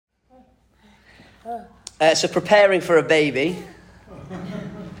So preparing for a baby.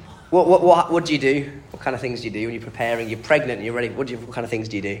 What do you do? What kind of things do you do when you're preparing? You're pregnant, you're ready. What kind of things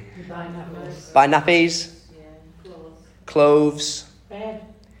do you do? You buy nappies. Buy nappies? Yeah, Clothes? Bed.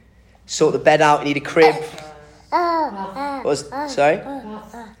 Sort the bed out, you need a crib. Sorry?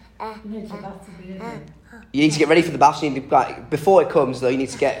 You need to bath to be in there. You need to get ready for the bath. So you need to, before it comes, though, you need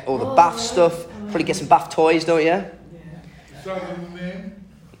to get all the bath stuff. Probably get some bath toys, don't you? Yeah. Decide on the name.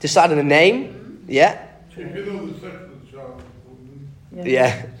 Decide on a name. Yeah. If you know the sex of the child.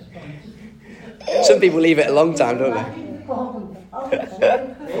 Yeah. Some people leave it a long time, don't they? No, I think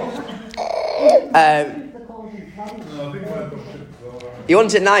my doctor. You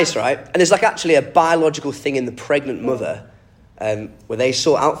want it nice, right? And there's like actually a biological thing in the pregnant mother where they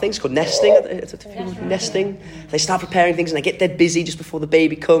sort out things called nesting. Nesting. They start preparing things and they get dead busy just before the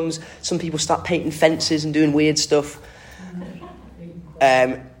baby comes. Some people start painting fences and doing weird stuff.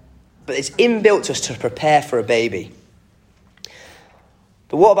 But it's inbuilt to us to prepare for a baby.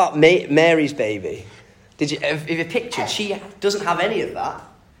 But what about Mary's baby? If you pictured, she doesn't have any of that.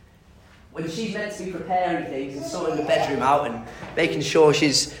 When she's meant to be preparing things and sorting the bedroom out and making sure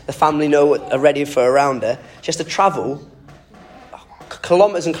the family know what are ready for around her, she has to travel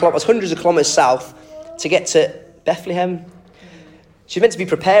kilometres and kilometres, hundreds of kilometres south to get to Bethlehem. She's meant to be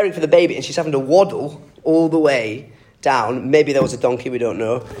preparing for the baby and she's having to waddle all the way down. Maybe there was a donkey, we don't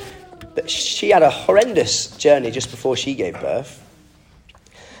know. But she had a horrendous journey just before she gave birth.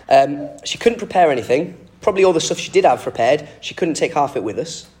 She couldn't prepare anything. Probably all the stuff she did have prepared, she couldn't take half it with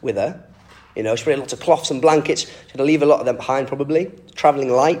her. You know, she had lots of cloths and blankets. She had to leave a lot of them behind, probably. Travelling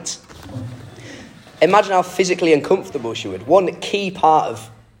light. Imagine how physically uncomfortable she would. One key part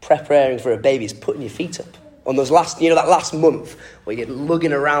of preparing for a baby is putting your feet up. On those that last month where you get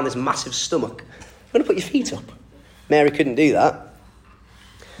lugging around this massive stomach. You're going to put your feet up. Mary couldn't do that.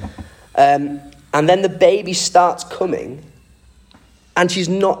 And then the baby starts coming, and she's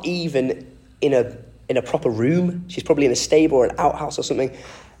not even in a proper room. She's probably in a stable or an outhouse or something.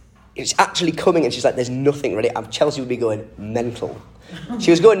 It's actually coming, and she's like, there's nothing ready. Chelsea would be going mental.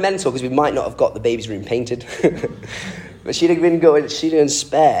 She was going mental because we might not have got the baby's room painted. But she'd been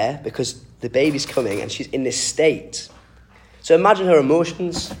spare because the baby's coming and she's in this state. So imagine her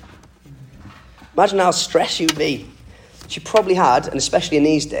emotions. Imagine how stressed she would be. She probably had, and especially in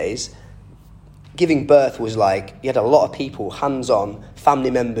these days, giving birth was like, you had a lot of people, hands-on,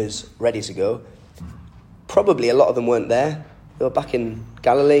 family members ready to go. Probably a lot of them weren't there. They were back in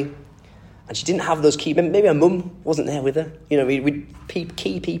Galilee. And she didn't have those key... Maybe her mum wasn't there with her. You know,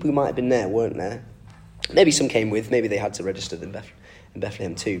 key people who might have been there weren't there. Maybe some came with. Maybe they had to register in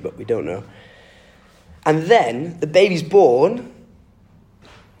Bethlehem too, but we don't know. And then the baby's born.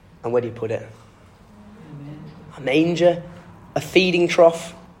 And where do you put it? A manger. A feeding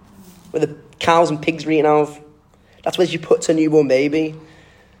trough. Where the cows and pigs are eating out of. That's where she puts her newborn baby.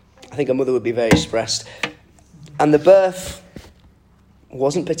 I think her mother would be very stressed. And the birth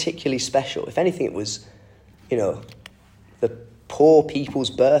wasn't particularly special. If anything, it was, the poor people's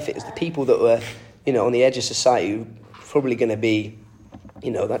birth. It was the people that were, on the edge of society who were probably going to be,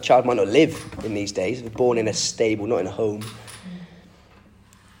 that child might not live in these days. They were born in a stable, not in a home.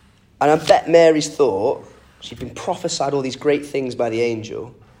 And I bet Mary's thought, she'd been prophesied all these great things by the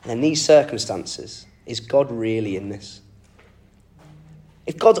angel, and in these circumstances, is God really in this?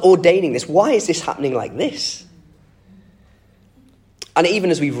 If God's ordaining this, why is this happening like this? And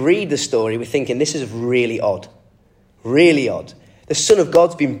even as we read the story, we're thinking, this is really odd. Really odd. The Son of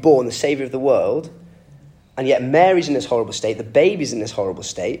God's been born, the Saviour of the world, and yet Mary's in this horrible state, the baby's in this horrible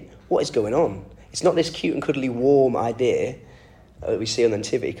state. What is going on? It's not this cute and cuddly, warm idea that we see on the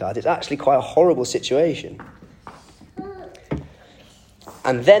nativity card. It's actually quite a horrible situation.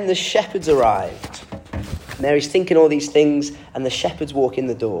 And then the shepherds arrived. Mary's thinking all these things, and the shepherds walk in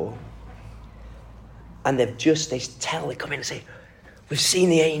the door. And they come in and say, we've seen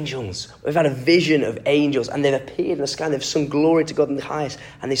the angels. We've had a vision of angels, and they've appeared in the sky, and they've sung glory to God in the highest.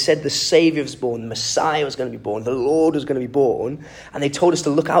 And they said the Saviour was born, the Messiah was going to be born, the Lord was going to be born, and they told us to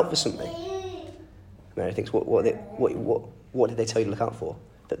look out for something. Mary thinks, what did they tell you to look out for?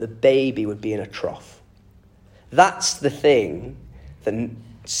 That the baby would be in a trough. That's the thing that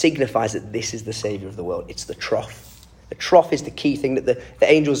signifies that this is the Saviour of the world. It's the trough. The trough is the key thing that the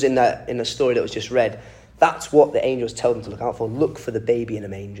angels in the story that was just read, that's what the angels tell them to look out for. Look for the baby in a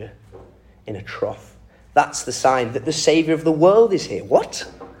manger, in a trough. That's the sign that the Saviour of the world is here.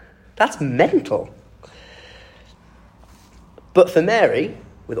 What? That's mental. But for Mary,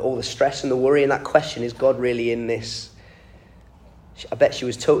 with all the stress and the worry and that question, is God really in this? I bet she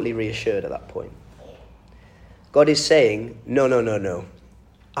was totally reassured at that point. God is saying, no.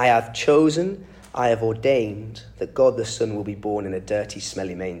 I have chosen I have ordained that God the Son will be born in a dirty,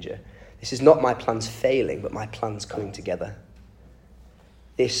 smelly manger. This is not my plans failing, but my plans coming together.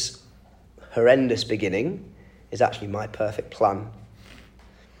 This horrendous beginning is actually my perfect plan.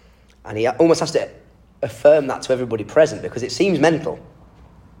 And he almost has to affirm that to everybody present because it seems mental.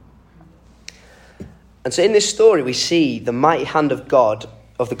 And so in this story, we see the mighty hand of God,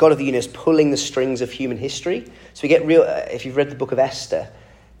 of the God of the universe, pulling the strings of human history. So we get real, if you've read the book of Esther,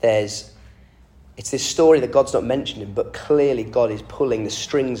 it's this story that God's not mentioning, but clearly God is pulling the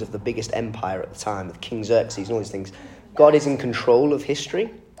strings of the biggest empire at the time, of King Xerxes and all these things. God is in control of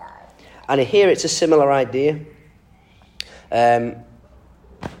history. And here it's a similar idea. I've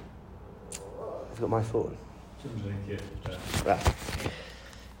got my phone. Right.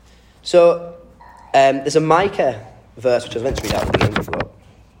 So there's a Micah verse, which I was meant to read out at the end, I forgot.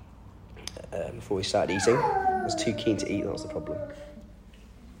 Before we started eating. I was too keen to eat, that was the problem.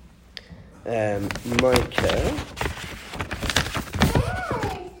 Micah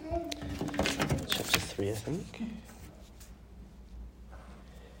chapter 3, I think.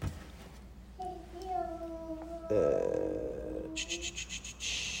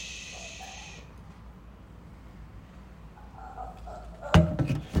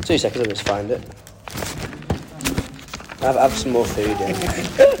 Two seconds, I'll just find it. Have some more food, yeah.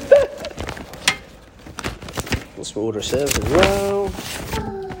 Let's order a service as well.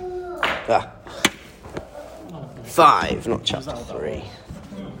 5, not chapter 3.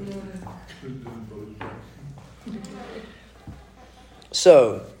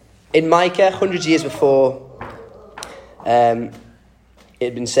 So, in Micah, hundreds of years before, it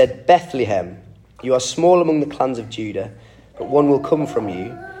had been said, Bethlehem, you are small among the clans of Judah, but one will come from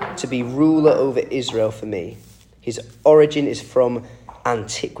you to be ruler over Israel for me. His origin is from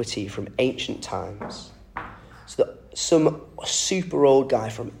antiquity, from ancient times. So that some super old guy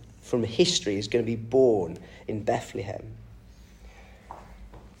from history is going to be born in Bethlehem.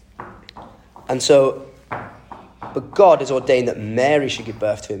 And so, but God has ordained that Mary should give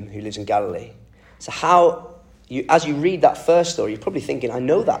birth to him who lives in Galilee. So as you read that first story, you're probably thinking, I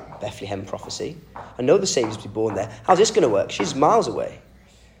know that Bethlehem prophecy. I know the Saviour's to be born there. How's this going to work? She's miles away.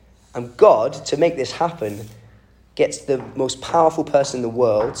 And God, to make this happen, gets the most powerful person in the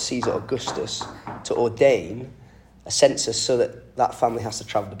world, Caesar Augustus, to ordain a census so that family has to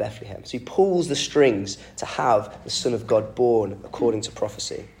travel to Bethlehem. So he pulls the strings to have the Son of God born according to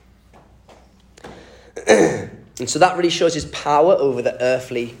prophecy. And so that really shows his power over the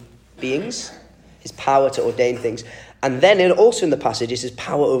earthly beings, his power to ordain things. And then also in the passage is his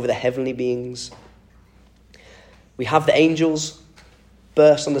power over the heavenly beings. We have the angels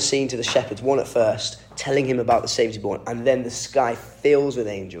burst on the scene to the shepherds, one at first, telling him about the Saviour born. And then the sky fills with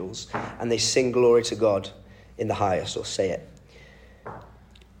angels and they sing glory to God in the highest, or say it.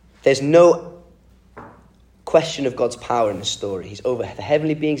 There's no question of God's power in the story. He's over the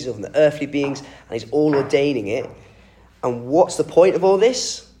heavenly beings, he's over the earthly beings, and he's all ordaining it. And what's the point of all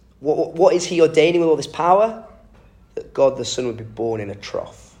this? What is he ordaining with all this power? That God the Son would be born in a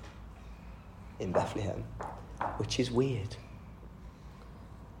trough in Bethlehem, which is weird.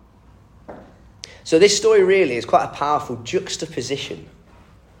 So this story really is quite a powerful juxtaposition.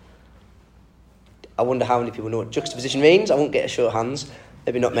 I wonder how many people know what juxtaposition means. I won't get a show of hands.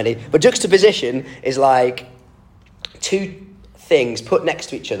 Maybe not many. But juxtaposition is like two things put next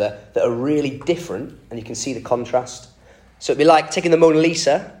to each other that are really different, and you can see the contrast. So it'd be like taking the Mona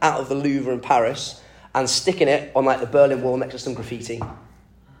Lisa out of the Louvre in Paris and sticking it on like the Berlin Wall next to some graffiti.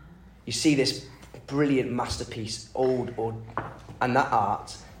 You see this brilliant masterpiece, and that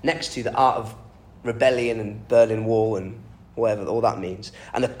art next to the art of rebellion and Berlin Wall and whatever all that means.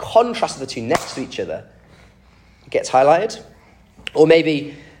 And the contrast of the two next to each other gets highlighted. Or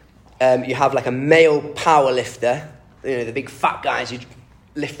maybe you have like a male power lifter, the big fat guys who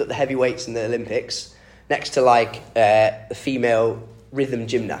lift up the heavy weights in the Olympics, next to like the female rhythm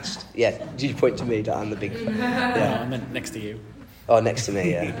gymnast. Yeah, did you point to me that I'm the big... Yeah. I meant next to you. Oh, next to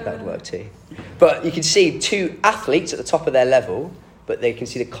me, yeah, that would work too. But you can see two athletes at the top of their level, but they can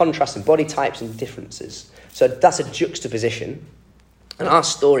see the contrast in body types and differences. So that's a juxtaposition. And our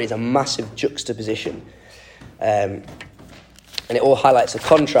story is a massive juxtaposition. And it all highlights the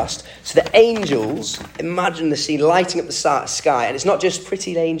contrast. So the angels, imagine the scene lighting up the sky. And it's not just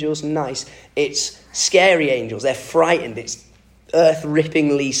pretty angels, nice. It's scary angels. They're frightened. It's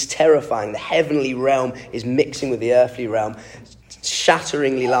earth-rippingly terrifying. The heavenly realm is mixing with the earthly realm.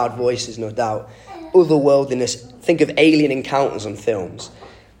 Shatteringly loud voices, no doubt. Otherworldliness. Think of alien encounters on films.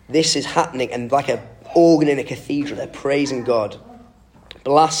 This is happening, and like an organ in a cathedral, they're praising God,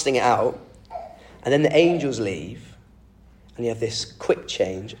 blasting it out. And then the angels leave, and you have this quick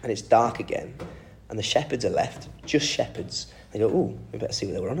change, and it's dark again. And the shepherds are left, just shepherds. They go, oh, we better see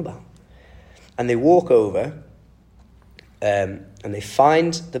what they were on about. And they walk over and they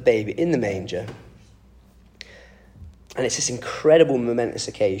find the baby in the manger. And it's this incredible momentous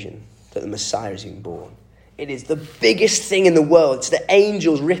occasion that the Messiah is being born. It is the biggest thing in the world. It's the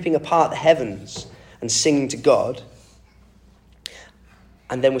angels ripping apart the heavens and singing to God.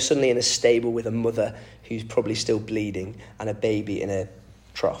 And then we're suddenly in a stable with a mother who's probably still bleeding and a baby in a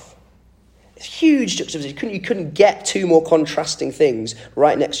trough. It's huge juxtaposition. You couldn't get two more contrasting things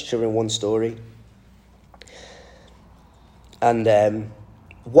right next to each other in one story. And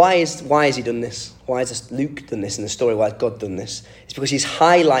why has he done this? Why has Luke done this in the story? Why has God done this? It's because he's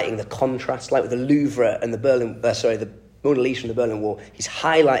highlighting the contrast, like with the Louvre and the Mona Lisa and the Berlin Wall. He's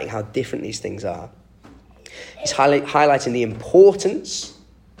highlighting how different these things are. He's highlighting the importance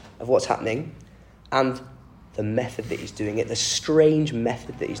of what's happening and the method that he's doing it, the strange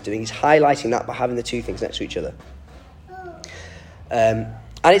method that he's doing. He's highlighting that by having the two things next to each other. And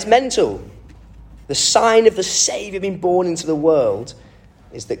it's mental. The sign of the Saviour being born into the world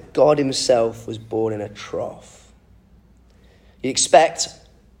is that God himself was born in a trough. You'd expect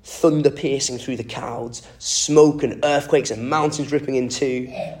thunder piercing through the clouds, smoke and earthquakes and mountains ripping in two.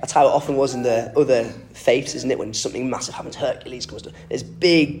 That's how it often was in the other faiths, isn't it? When something massive happens, Hercules comes to. There's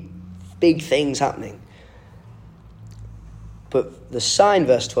big things happening. But the sign,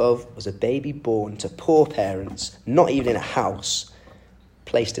 verse 12, was a baby born to poor parents, not even in a house,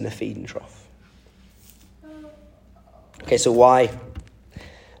 placed in a feeding trough. Okay, so why?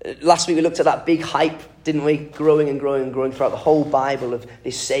 Last week we looked at that big hype, didn't we? Growing and growing and growing throughout the whole Bible of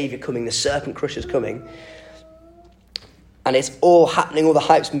this Saviour coming, the serpent crusher's coming. And it's all happening, all the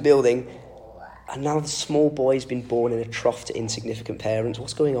hype's been building. And now the small boy's been born in a trough to insignificant parents.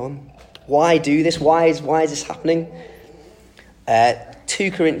 What's going on? Why do this? Why is this happening?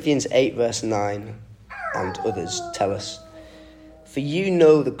 2 Corinthians 8 verse 9 and others tell us, "For you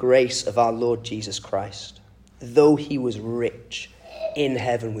know the grace of our Lord Jesus Christ, though he was rich in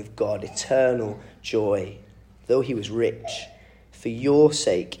heaven with God, eternal joy, though he was rich, for your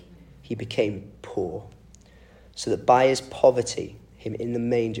sake he became poor, so that by his poverty, him in the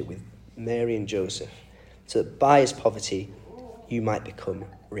manger with Mary and Joseph, so that by his poverty you might become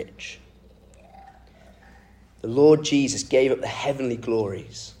rich." The Lord Jesus gave up the heavenly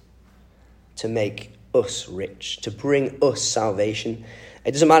glories to make us rich, to bring us salvation.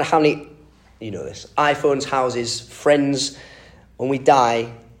 It doesn't matter how many, you know this, iPhones, houses, friends. When we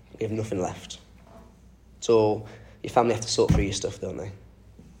die, we have nothing left. So your family have to sort through your stuff, don't they?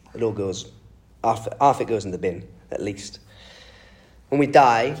 It all goes, half it goes in the bin, at least. When we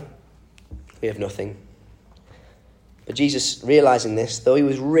die, we have nothing. But Jesus, realizing this, though he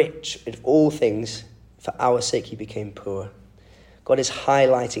was rich in all things, for our sake he became poor. God is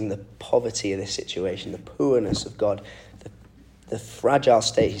highlighting the poverty of this situation, the poorness of God, the fragile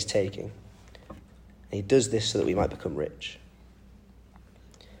state he's taking. And he does this so that we might become rich.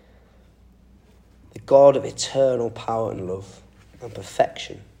 The God of eternal power and love and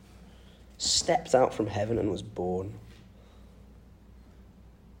perfection stepped out from heaven and was born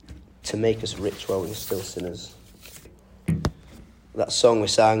to make us rich while we were still sinners. That song we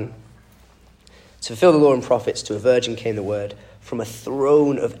sang, "To fulfill the law and prophets, to a virgin came the word, from a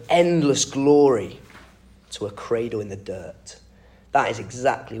throne of endless glory to a cradle in the dirt." That is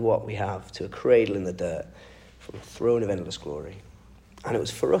exactly what we have, to a cradle in the dirt, from a throne of endless glory. And it was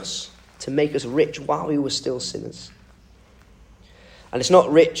for us, to make us rich while we were still sinners. And it's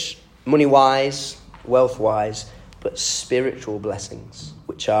not rich money-wise, wealth-wise, but spiritual blessings,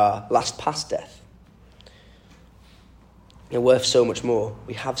 which are last past death. They're worth so much more.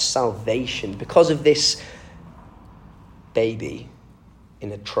 We have salvation. Because of this baby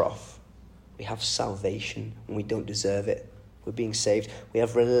in a trough, we have salvation and we don't deserve it. We're being saved. We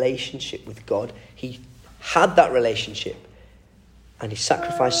have relationship with God. He had that relationship and he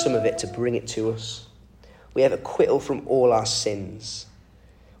sacrificed some of it to bring it to us. We have acquittal from all our sins.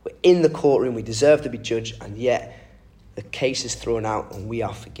 We're in the courtroom. We deserve to be judged, and yet the case is thrown out and we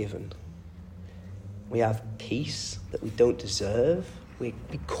are forgiven. We have peace that we don't deserve. We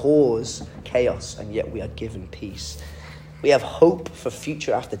cause chaos, and yet we are given peace. We have hope for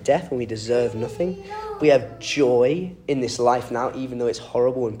future after death when we deserve nothing. We have joy in this life now, even though it's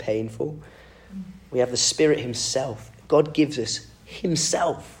horrible and painful. We have the Spirit himself. God gives us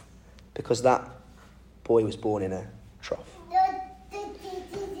himself because that boy was born in a trough.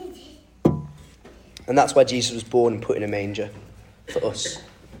 And that's why Jesus was born and put in a manger for us.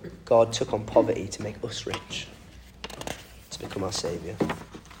 God took on poverty to make us rich, to become our Saviour.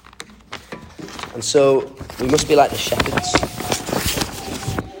 And so we must be like the shepherds.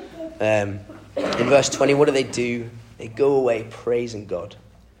 In verse 20, what do? They go away praising God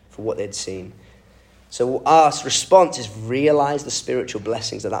for what they'd seen. So our response is realize the spiritual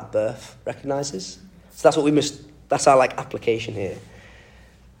blessings that birth recognizes. So that's what that's our application here.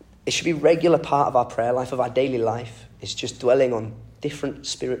 It should be a regular part of our prayer life, of our daily life. It's just dwelling on different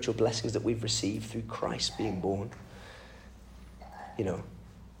spiritual blessings that we've received through Christ being born.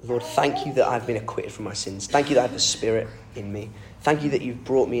 Lord, thank you that I've been acquitted from my sins. Thank you that I have the Spirit in me. Thank you that you've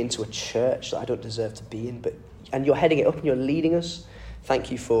brought me into a church that I don't deserve to be in, and you're heading it up and you're leading us. Thank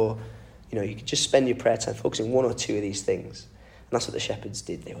you for, you could just spend your prayer time focusing one or two of these things. And that's what the shepherds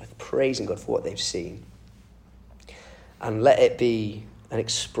did. They were praising God for what they've seen. And let it be an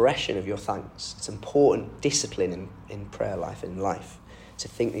expression of your thanks. It's important discipline in prayer life, in life, to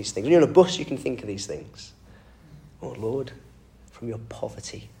think these things. When you're on a bus, you can think of these things. Oh, Lord, from your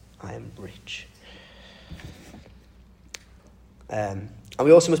poverty, I am rich. And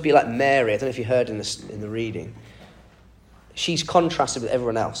we also must be like Mary. I don't know if you heard in the reading. She's contrasted with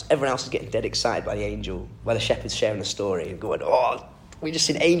everyone else. Everyone else is getting dead excited by the angel, by the shepherds sharing the story and going, oh, we just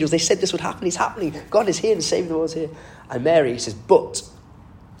seen angels. They said this would happen. It's happening. God is here and saving the world here. And Mary says, but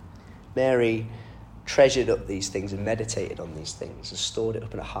Mary treasured up these things and meditated on these things and stored it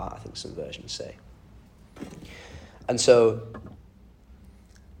up in her heart, I think some versions say. And so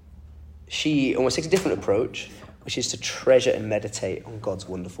she almost takes a different approach, which is to treasure and meditate on God's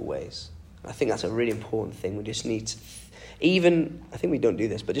wonderful ways. I think that's a really important thing. We just need to, I think we don't do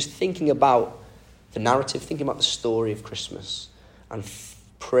this, but just thinking about the narrative, thinking about the story of Christmas and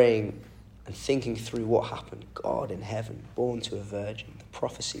praying and thinking through what happened. God in heaven, born to a virgin, the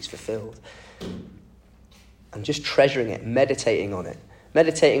prophecies fulfilled. And just treasuring it, meditating on it.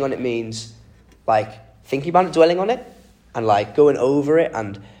 Meditating on it means thinking about it, dwelling on it, and going over it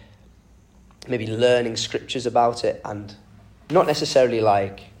and maybe learning scriptures about it, and not necessarily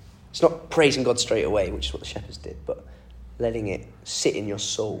it's not praising God straight away, which is what the shepherds did, but letting it sit in your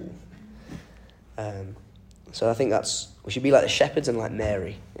soul. So I think we should be like the shepherds and like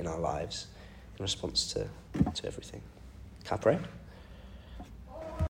Mary in our lives in response to everything. Can I pray?